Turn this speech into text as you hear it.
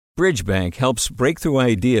Bridgebank helps breakthrough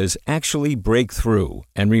ideas actually break through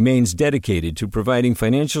and remains dedicated to providing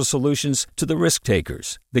financial solutions to the risk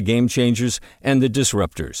takers, the game changers, and the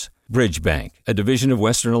disruptors. Bridgebank, a division of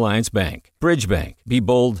Western Alliance Bank. Bridgebank. Be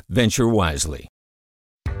bold, venture wisely.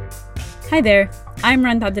 Hi there, I'm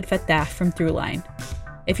Rand Abdel-Fattah from Throughline.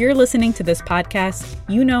 If you're listening to this podcast,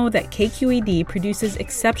 you know that KQED produces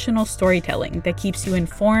exceptional storytelling that keeps you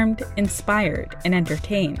informed, inspired, and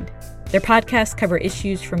entertained. Their podcasts cover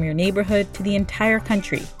issues from your neighborhood to the entire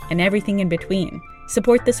country and everything in between.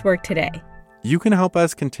 Support this work today. You can help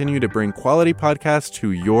us continue to bring quality podcasts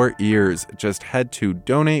to your ears. Just head to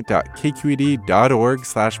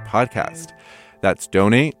donate.kqed.org/podcast. That's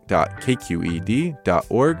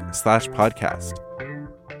donate.kqed.org/podcast.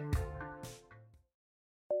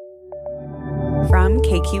 From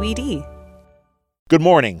KQED. Good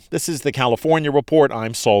morning. This is the California Report.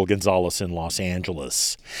 I'm Saul Gonzalez in Los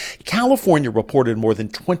Angeles. California reported more than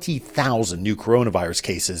 20,000 new coronavirus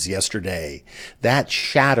cases yesterday. That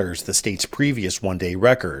shatters the state's previous one-day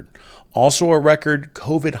record. Also a record,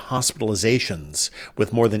 COVID hospitalizations,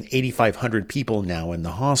 with more than 8,500 people now in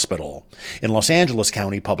the hospital. In Los Angeles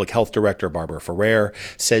County, Public Health Director Barbara Ferrer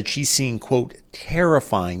said she's seeing, quote,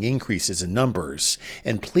 terrifying increases in numbers,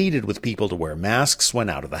 and pleaded with people to wear masks when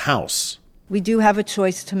out of the house. We do have a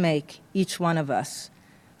choice to make, each one of us.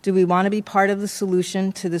 Do we want to be part of the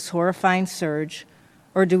solution to this horrifying surge,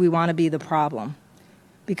 or do we want to be the problem?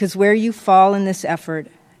 Because where you fall in this effort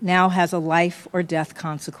now has a life or death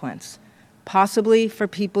consequence, possibly for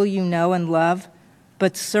people you know and love,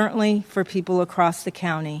 but certainly for people across the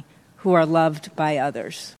county who are loved by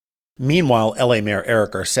others. Meanwhile, LA Mayor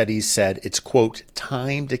Eric Garcetti said it's, quote,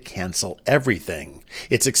 time to cancel everything.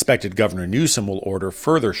 It's expected Governor Newsom will order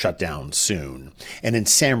further shutdowns soon. And in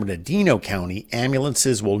San Bernardino County,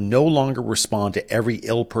 ambulances will no longer respond to every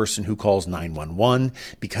ill person who calls 911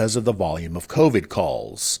 because of the volume of COVID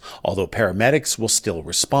calls, although paramedics will still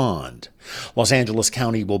respond. Los Angeles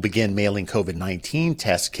County will begin mailing COVID-19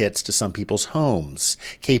 test kits to some people's homes.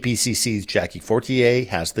 KPCC's Jackie Fortier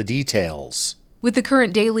has the details. With the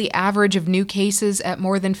current daily average of new cases at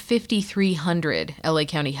more than 5,300, LA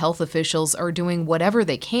County health officials are doing whatever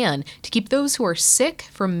they can to keep those who are sick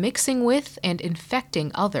from mixing with and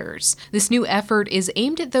infecting others. This new effort is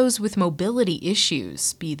aimed at those with mobility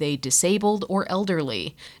issues, be they disabled or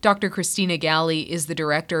elderly. Dr. Christina Galli is the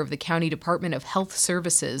director of the County Department of Health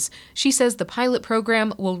Services. She says the pilot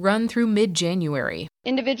program will run through mid-January.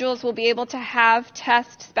 Individuals will be able to have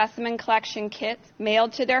test specimen collection kits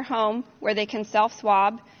mailed to their home where they can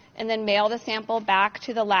self-swab and then mail the sample back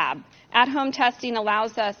to the lab. At-home testing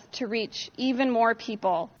allows us to reach even more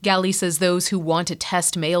people. Galli says those who want a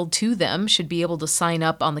test mailed to them should be able to sign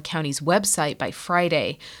up on the county's website by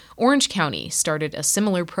Friday. Orange County started a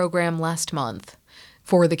similar program last month.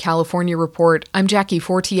 For the California Report, I'm Jackie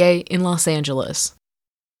Fortier in Los Angeles.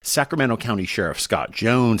 Sacramento County Sheriff Scott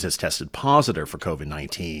Jones has tested positive for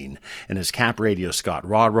COVID-19. And as Cap Radio Scott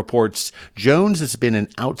Rod reports, Jones has been an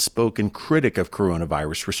outspoken critic of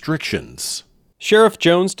coronavirus restrictions. Sheriff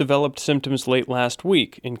Jones developed symptoms late last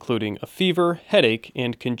week, including a fever, headache,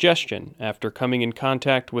 and congestion, after coming in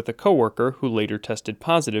contact with a coworker who later tested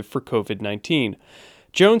positive for COVID-19.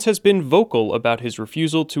 Jones has been vocal about his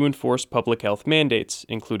refusal to enforce public health mandates,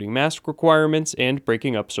 including mask requirements and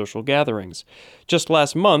breaking up social gatherings. Just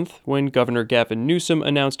last month, when Governor Gavin Newsom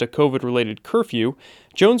announced a COVID-related curfew,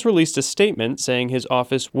 Jones released a statement saying his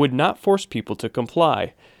office would not force people to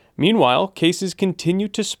comply. Meanwhile, cases continue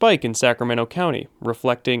to spike in Sacramento County,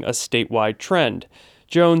 reflecting a statewide trend.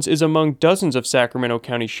 Jones is among dozens of Sacramento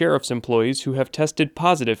County Sheriff's employees who have tested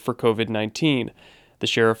positive for COVID-19. The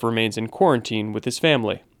sheriff remains in quarantine with his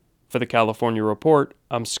family. For the California Report,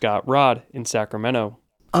 I'm Scott Rod in Sacramento.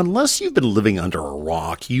 Unless you've been living under a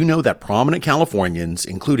rock, you know that prominent Californians,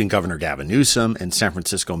 including Governor Gavin Newsom and San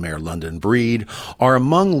Francisco Mayor London Breed, are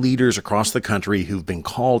among leaders across the country who've been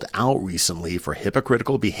called out recently for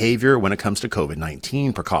hypocritical behavior when it comes to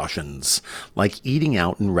COVID-19 precautions, like eating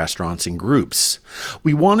out in restaurants in groups.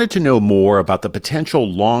 We wanted to know more about the potential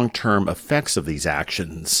long-term effects of these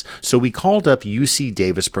actions, so we called up UC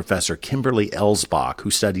Davis professor Kimberly Elsbach, who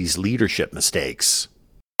studies leadership mistakes.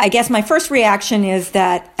 I guess my first reaction is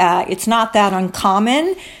that it's not that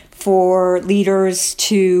uncommon for leaders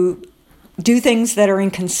to do things that are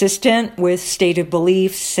inconsistent with stated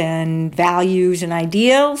beliefs and values and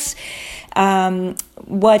ideals.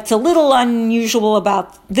 What's a little unusual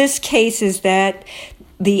about this case is that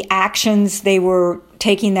the actions they were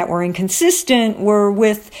taking that were inconsistent were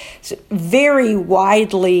with very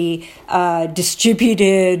widely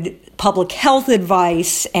distributed public health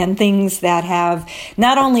advice and things that have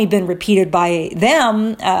not only been repeated by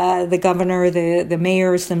them, the governor, the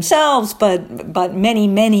mayors themselves, but many,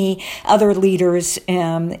 many other leaders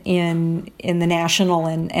in the national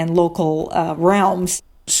and local realms.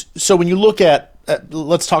 So when you look at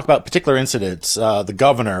let's talk about particular incidents. The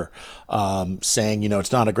governor saying,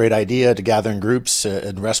 it's not a great idea to gather in groups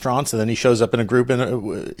in restaurants, and then he shows up in a group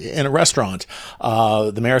in a restaurant.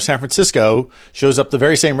 The mayor of San Francisco shows up the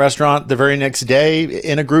very same restaurant the very next day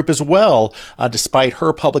in a group as well, despite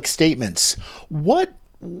her public statements. What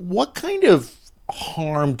kind of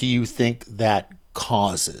harm do you think that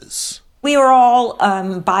causes? We are all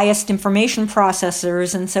biased information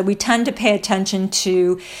processors, and so we tend to pay attention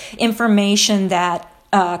to information that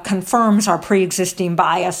confirms our pre-existing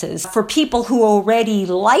biases. For people who already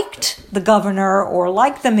liked the governor or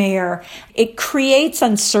liked the mayor, it creates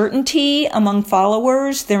uncertainty among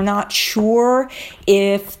followers. They're not sure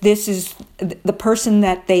if this is the person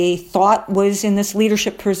that they thought was in this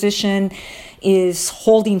leadership position is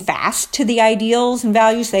holding fast to the ideals and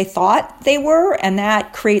values they thought they were, and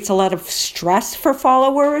that creates a lot of stress for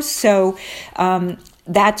followers. So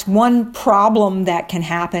that's one problem that can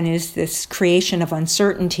happen, is this creation of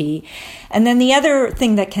uncertainty. And then the other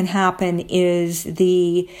thing that can happen is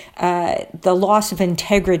the loss of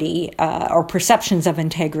integrity or perceptions of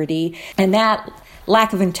integrity, and that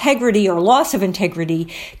lack of integrity or loss of integrity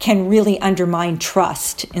can really undermine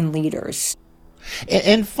trust in leaders.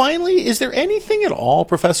 And finally, is there anything at all,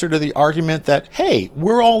 Professor, to the argument that, hey,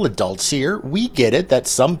 we're all adults here. We get it that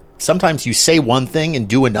sometimes you say one thing and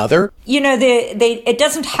do another? It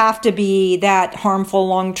doesn't have to be that harmful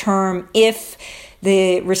long term if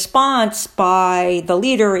the response by the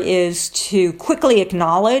leader is to quickly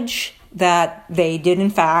acknowledge that they did, in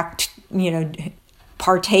fact,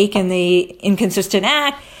 partake in the inconsistent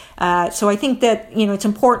act. So I think that, it's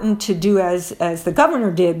important to do as the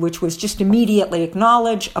governor did, which was just immediately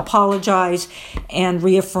acknowledge, apologize, and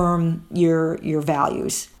reaffirm your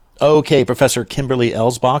values. Okay, Professor Kimberly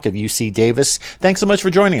Elsbach of UC Davis, thanks so much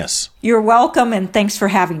for joining us. You're welcome, and thanks for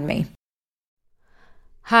having me.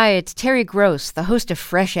 Hi, it's Terry Gross, the host of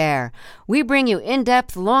Fresh Air. We bring you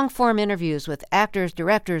in-depth, long-form interviews with actors,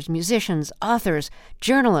 directors, musicians, authors,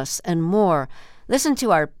 journalists, and more. Listen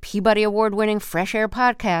to our Peabody Award-winning Fresh Air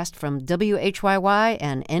podcast from WHYY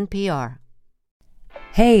and NPR.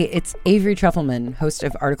 Hey, it's Avery Trufelman, host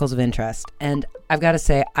of Articles of Interest. And I've got to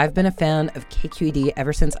say, I've been a fan of KQED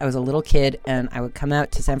ever since I was a little kid, and I would come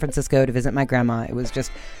out to San Francisco to visit my grandma. It was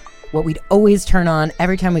just what we'd always turn on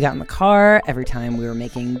every time we got in the car, every time we were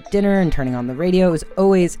making dinner and turning on the radio. It was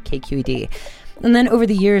always KQED. And then over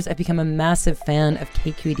the years, I've become a massive fan of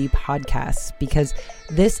KQED podcasts because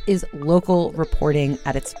this is local reporting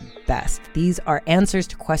at its best. These are answers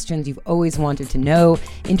to questions you've always wanted to know,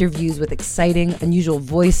 interviews with exciting, unusual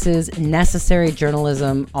voices, necessary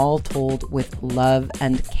journalism, all told with love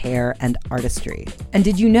and care and artistry. And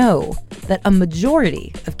did you know that a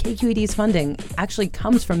majority of KQED's funding actually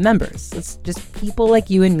comes from members? It's just people like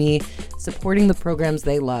you and me supporting the programs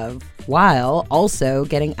they love, while also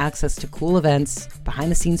getting access to cool events,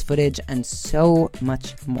 behind-the-scenes footage, and so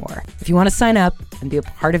much more. If you want to sign up and be a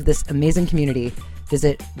part of this amazing community,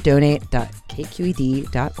 visit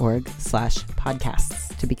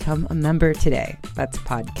donate.kqed.org/podcasts to become a member today. That's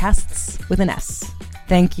podcasts with an S.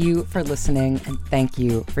 Thank you for listening, and thank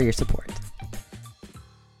you for your support.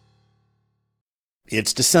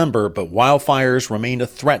 It's December, but wildfires remain a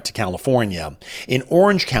threat to California. In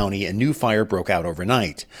Orange County, a new fire broke out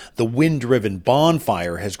overnight. The wind-driven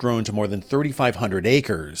bonfire has grown to more than 3,500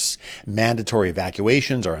 acres. Mandatory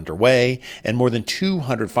evacuations are underway, and more than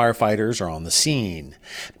 200 firefighters are on the scene.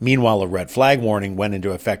 Meanwhile, a red flag warning went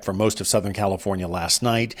into effect for most of Southern California last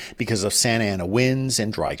night because of Santa Ana winds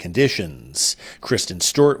and dry conditions. Kristen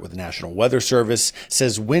Stewart with the National Weather Service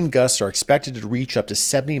says wind gusts are expected to reach up to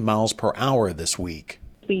 70 miles per hour this week.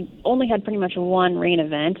 We only had pretty much one rain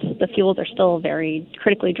event. The fuels are still very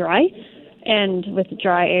critically dry, and with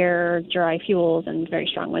dry air, dry fuels, and very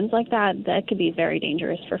strong winds like that, that could be very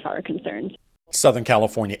dangerous for fire concerns. Southern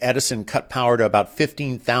California Edison cut power to about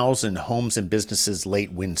 15,000 homes and businesses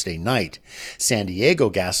late Wednesday night. San Diego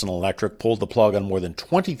Gas and Electric pulled the plug on more than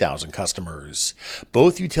 20,000 customers.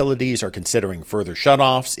 Both utilities are considering further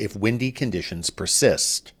shutoffs if windy conditions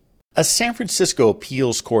persist. A San Francisco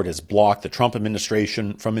appeals court has blocked the Trump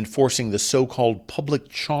administration from enforcing the so-called public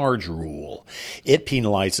charge rule. It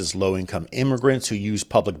penalizes low-income immigrants who use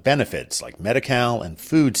public benefits like Medi-Cal and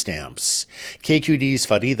food stamps. KQED's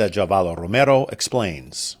Farida Jhabvala Romero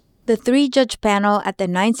explains. The three-judge panel at the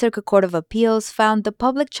Ninth Circuit Court of Appeals found the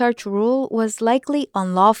public charge rule was likely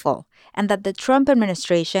unlawful and that the Trump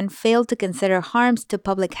administration failed to consider harms to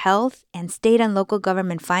public health and state and local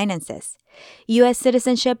government finances. U.S.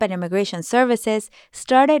 Citizenship and Immigration Services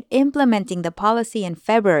started implementing the policy in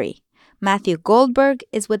February. Matthew Goldberg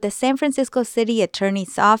is with the San Francisco City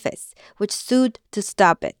Attorney's Office, which sued to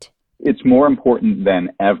stop it. It's more important than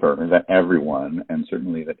ever that everyone, and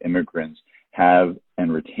certainly that immigrants, have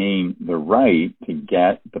and retain the right to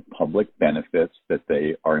get the public benefits that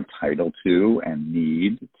they are entitled to and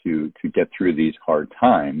need to get through these hard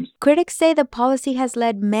times. Critics say the policy has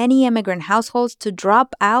led many immigrant households to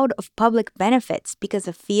drop out of public benefits because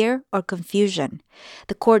of fear or confusion.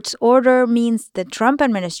 The court's order means the Trump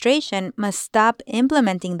administration must stop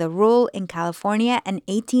implementing the rule in California and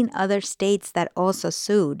 18 other states that also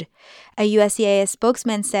sued. A USCIS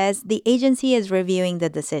spokesman says the agency is reviewing the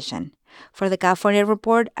decision. For the California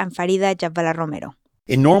Report, I'm Farida Jabala Romero.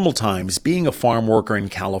 In normal times, being a farm worker in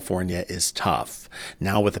California is tough.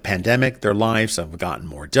 Now with the pandemic, their lives have gotten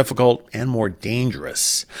more difficult and more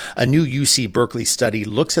dangerous. A new UC Berkeley study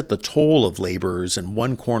looks at the toll of laborers in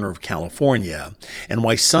one corner of California and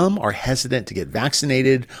why some are hesitant to get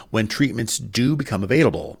vaccinated when treatments do become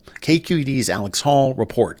available. KQED's Alex Hall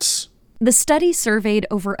reports. The study surveyed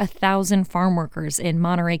over 1,000 farm workers in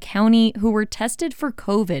Monterey County who were tested for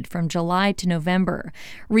COVID from July to November.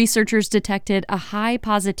 Researchers detected a high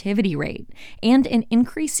positivity rate and an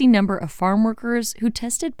increasing number of farm workers who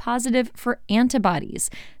tested positive for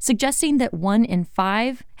antibodies, suggesting that 1 in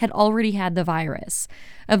 5 had already had the virus.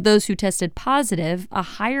 Of those who tested positive, a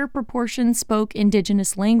higher proportion spoke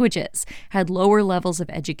indigenous languages, had lower levels of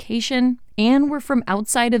education, and were from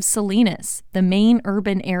outside of Salinas, the main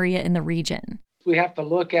urban area in the region. We have to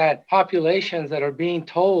look at populations that are being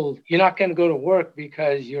told you're not going to go to work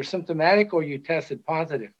because you're symptomatic or you tested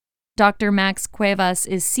positive. Dr. Max Cuevas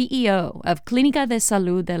is CEO of Clínica de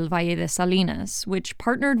Salud del Valle de Salinas, which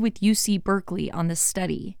partnered with UC Berkeley on this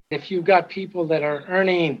study. If you've got people that are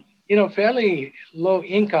earning, fairly low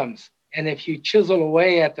incomes, and if you chisel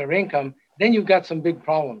away at their income, then you've got some big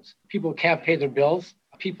problems. People can't pay their bills,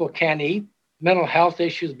 people can't eat, mental health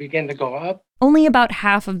issues begin to go up. Only about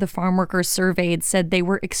half of the farm workers surveyed said they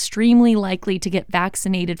were extremely likely to get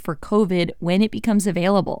vaccinated for COVID when it becomes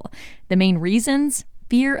available. The main reasons?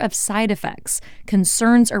 Fear of side effects,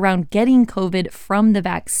 concerns around getting COVID from the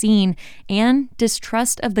vaccine, and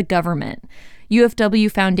distrust of the government. UFW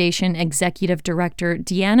Foundation Executive Director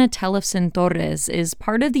Diana Tellefson Torres is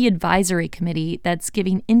part of the advisory committee that's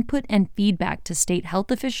giving input and feedback to state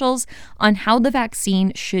health officials on how the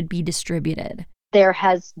vaccine should be distributed. There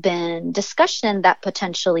has been discussion that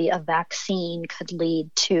potentially a vaccine could lead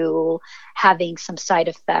to having some side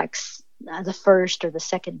effects the first or the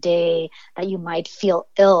second day that you might feel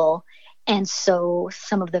ill. And so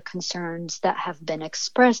some of the concerns that have been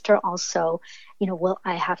expressed are also, will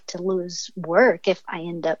I have to lose work if I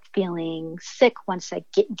end up feeling sick once I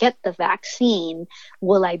get the vaccine?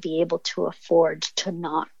 Will I be able to afford to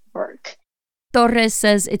not work? Torres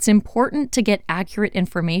says it's important to get accurate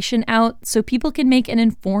information out so people can make an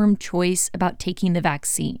informed choice about taking the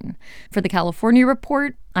vaccine. For the California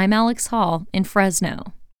Report, I'm Alex Hall in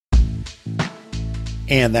Fresno.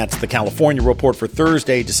 And that's the California Report for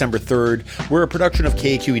Thursday, December 3rd. We're a production of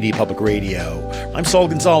KQED Public Radio. I'm Saul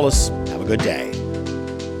Gonzalez. Have a good day.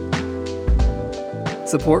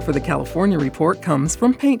 Support for the California Report comes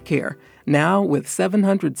from Paint Care, now with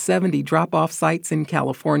 770 drop-off sites in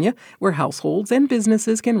California where households and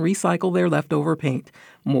businesses can recycle their leftover paint.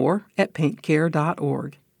 More at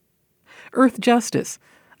paintcare.org. Earth Justice,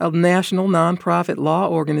 a national nonprofit law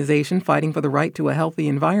organization fighting for the right to a healthy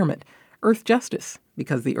environment. Earth Justice,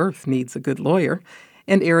 because the earth needs a good lawyer,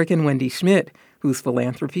 and Eric and Wendy Schmidt, whose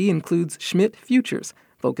philanthropy includes Schmidt Futures,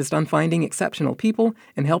 focused on finding exceptional people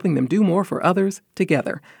and helping them do more for others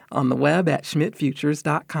together, on the web at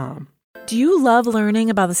schmidtfutures.com. Do you love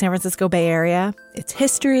learning about the San Francisco Bay Area, its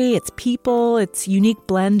history, its people, its unique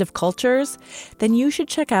blend of cultures? Then you should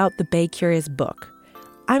check out the Bay Curious book.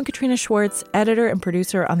 I'm Katrina Schwartz, editor and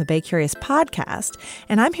producer on the Bay Curious podcast,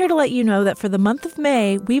 and I'm here to let you know that for the month of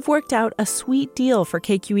May, we've worked out a sweet deal for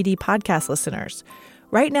KQED podcast listeners.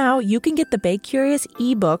 Right now, you can get the Bay Curious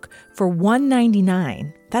ebook for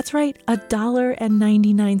 $1.99. That's right,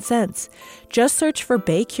 $1.99. Just search for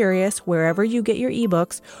Bay Curious wherever you get your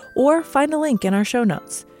ebooks, or find a link in our show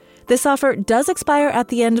notes. This offer does expire at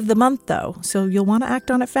the end of the month, though, so you'll want to act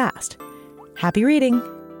on it fast. Happy reading!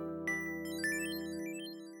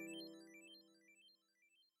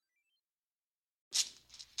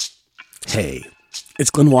 Hey, it's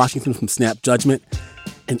Glenn Washington from Snap Judgment,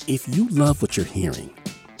 and if you love what you're hearing,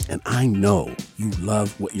 and I know you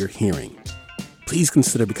love what you're hearing, please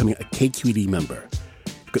consider becoming a KQED member.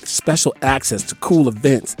 You get special access to cool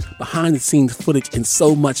events, behind-the-scenes footage, and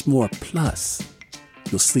so much more. Plus,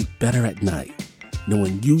 you'll sleep better at night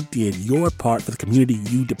knowing you did your part for the community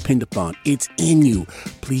you depend upon. It's in you.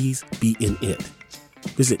 Please be in it.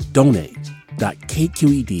 Visit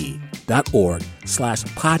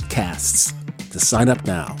donate.kqed.org/podcasts to sign up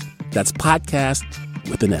now. That's podcast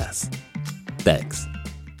with an S. Thanks.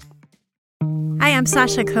 Hi, I'm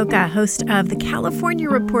Sasha Khokha, host of the California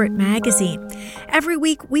Report magazine. Every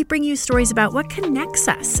week, we bring you stories about what connects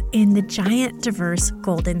us in the giant, diverse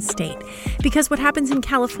Golden State. Because what happens in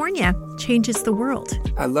California changes the world.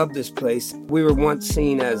 I love this place. We were once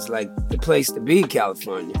seen as like the place to be,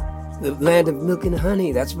 California. The land of milk and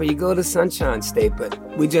honey. That's where you go to Sunshine State,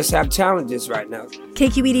 but we just have challenges right now.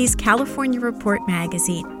 KQED's California Report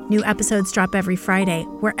magazine. New episodes drop every Friday,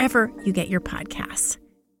 wherever you get your podcasts.